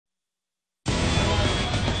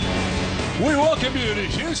We welcome you to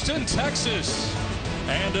Houston, Texas,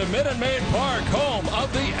 and to Minute Maid Park, home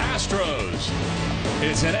of the Astros.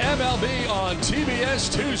 It's an MLB on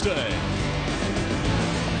TBS Tuesday.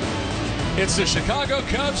 It's the Chicago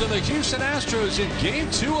Cubs and the Houston Astros in Game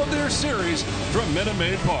 2 of their series from Minute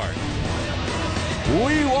Maid Park.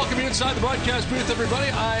 We welcome you inside the broadcast booth, everybody.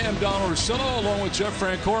 I am Donald Rosillo, along with Jeff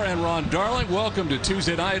Francoeur and Ron Darling. Welcome to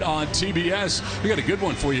Tuesday night on TBS. We got a good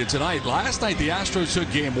one for you tonight. Last night, the Astros took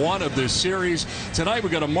Game 1 of this series. Tonight, we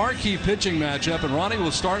got a marquee pitching matchup, and Ronnie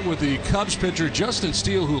will start with the Cubs pitcher Justin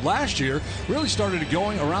Steele, who last year really started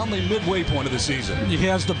going around the midway point of the season. He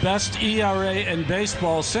has the best ERA in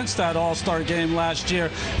baseball since that All-Star game last year.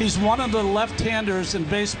 He's one of the left-handers in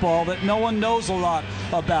baseball that no one knows a lot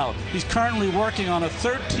about. He's currently working on a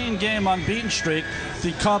 13-game unbeaten streak.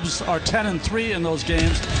 The Cubs are 10-3 in those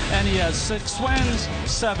games, and he has 6 wins,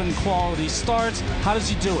 7 quality starts. How does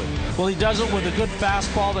he do it? Well, he does it with a good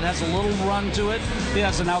fastball that has a little run to it. He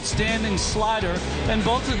has an outstanding slider, and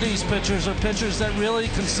both of these pitchers are pitchers that really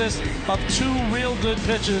consist of 2 real good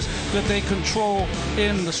pitches that they control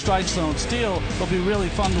in the strike zone. Steele will be really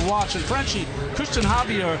fun to watch. And Frenchie, Christian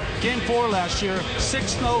Javier, Game 4 last year,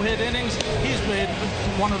 6 no-hit innings. He's been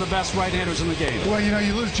one of the best right-handers in the game. Well, you know,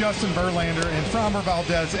 you lose Justin Verlander and Framber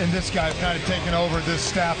Valdez, and this guy kind of taken over this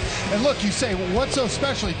staff. And look, you say, well, what's so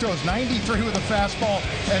special? He throws 93 with a fastball,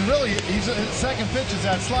 and really, his second pitch is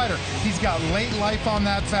that slider. He's got late life on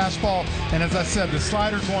that fastball, and as I said, the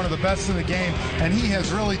slider's one of the best in the game, and he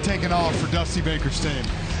has really taken off for Dusty Baker's team.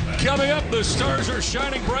 Coming up, the stars are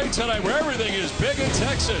shining bright tonight where everything is big in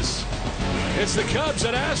Texas. It's the Cubs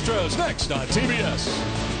and Astros next on TBS.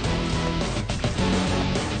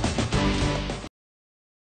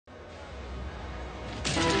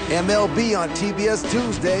 MLB on TBS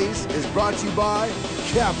Tuesdays is brought to you by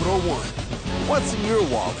Capital One. What's in your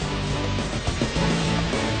wallet?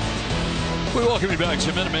 We welcome you back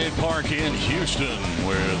to Minute Maid Park in Houston,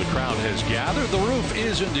 where the crowd has gathered. The roof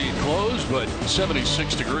is indeed closed, but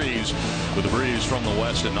 76 degrees with a breeze from the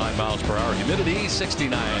west at 9 miles per hour. Humidity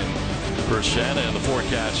 69%, and the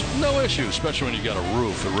forecast, no issue, especially when you got a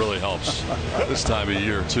roof. It really helps this time of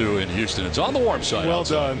year, too, in Houston. It's on the warm side. Well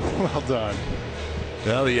outside. done. Well done.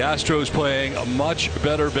 Now, the Astros playing a much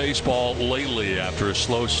better baseball lately after a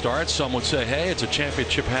slow start. Some would say, hey, it's a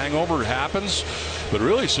championship hangover. It happens. But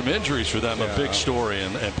really some injuries for them, a big story,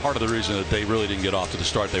 and part of the reason that they really didn't get off to the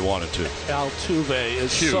start they wanted to. Altuve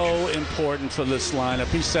is Huge. So important for this lineup.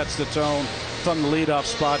 He sets the tone from the leadoff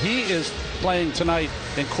spot. He is playing tonight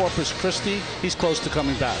in Corpus Christi. He's close to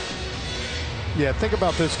coming back. Yeah, think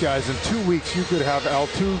about this, guys. In 2 weeks, you could have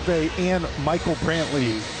Altuve and Michael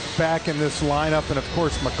Brantley back in this lineup, and of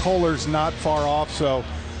course McCullers not far off. So,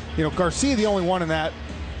 you know, Garcia the only one in that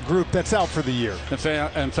group that's out for the year.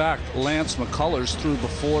 In fact, Lance McCullers threw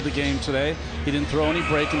before the game today. He didn't throw any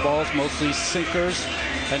breaking balls, mostly sinkers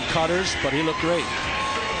and cutters, but he looked great.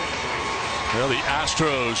 Well, the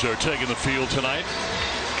Astros are taking the field tonight,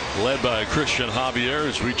 led by Christian Javier,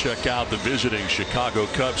 as we check out the visiting Chicago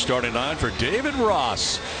Cubs starting 9 for David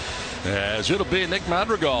Ross. As it'll be Nick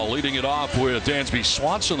Madrigal leading it off with Dansby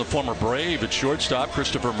Swanson, the former Brave, at shortstop.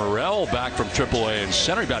 Christopher Morel back from AAA in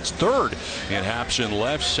center. He bats third. And Haps in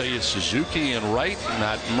left. Seiya Suzuki in right.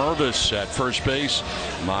 Matt Mervis at first base.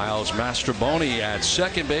 Miles Mastroboni at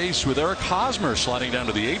second base, with Eric Hosmer sliding down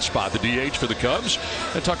to the 8th spot, the DH for the Cubs.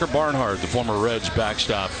 And Tucker Barnhart, the former Reds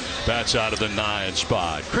backstop, bats out of the 9th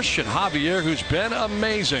spot. Christian Javier, who's been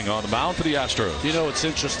amazing on the mound for the Astros. You know, it's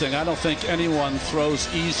interesting. I don't think anyone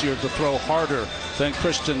throws easier to throw harder than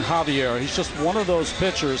Christian Javier. He's just one of those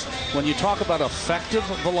pitchers. When you talk about effective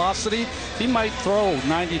velocity, he might throw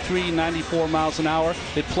 93, 94 miles an hour.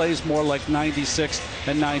 It plays more like 96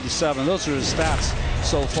 and 97. Those are his stats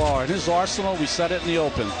so far. In his arsenal, we said it in the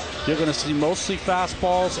open, you're going to see mostly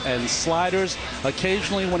fastballs and sliders.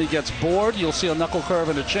 Occasionally, when he gets bored, you'll see a knuckle curve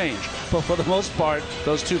and a change. But for the most part,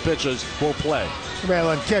 those 2 pitches will play.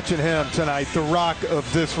 Man, catching him tonight, the rock of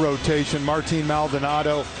this rotation, Martin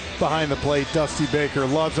Maldonado behind the plate. Dusty Baker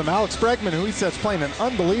loves him. Alex Bregman, who he says playing an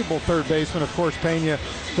unbelievable third baseman. Of course, Pena,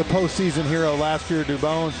 the postseason hero last year,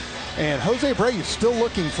 Dubon. And Jose Abreu still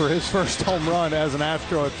looking for his first home run as an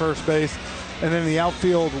Astro at first base. And then in the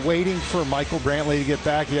outfield, waiting for Michael Brantley to get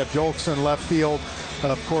back. You have Jolkson left field.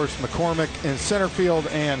 Of course, McCormick in center field.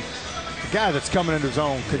 And the guy that's coming into his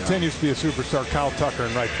own continues to be a superstar, Kyle Tucker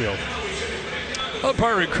in right field.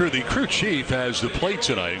 Umpiring crew, the crew chief has the plate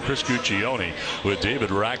tonight, Chris Guccione, with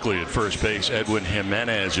David Rackley at first base, Edwin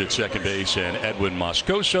Jimenez at second base, and Edwin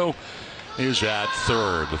Moscoso is at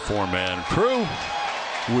third. The 4-man crew.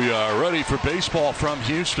 We are ready for baseball from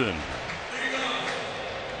Houston.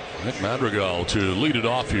 Nick Madrigal to lead it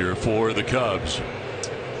off here for the Cubs.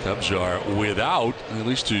 Cubs are without, at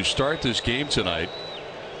least to start this game tonight,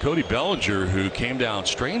 Cody Bellinger, who came down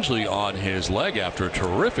strangely on his leg after a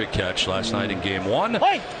terrific catch last night in Game 1.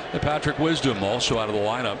 And Patrick Wisdom also out of the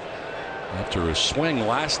lineup after a swing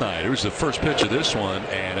last night. It was the first pitch of this one,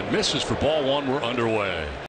 and it misses for ball 1. We're underway.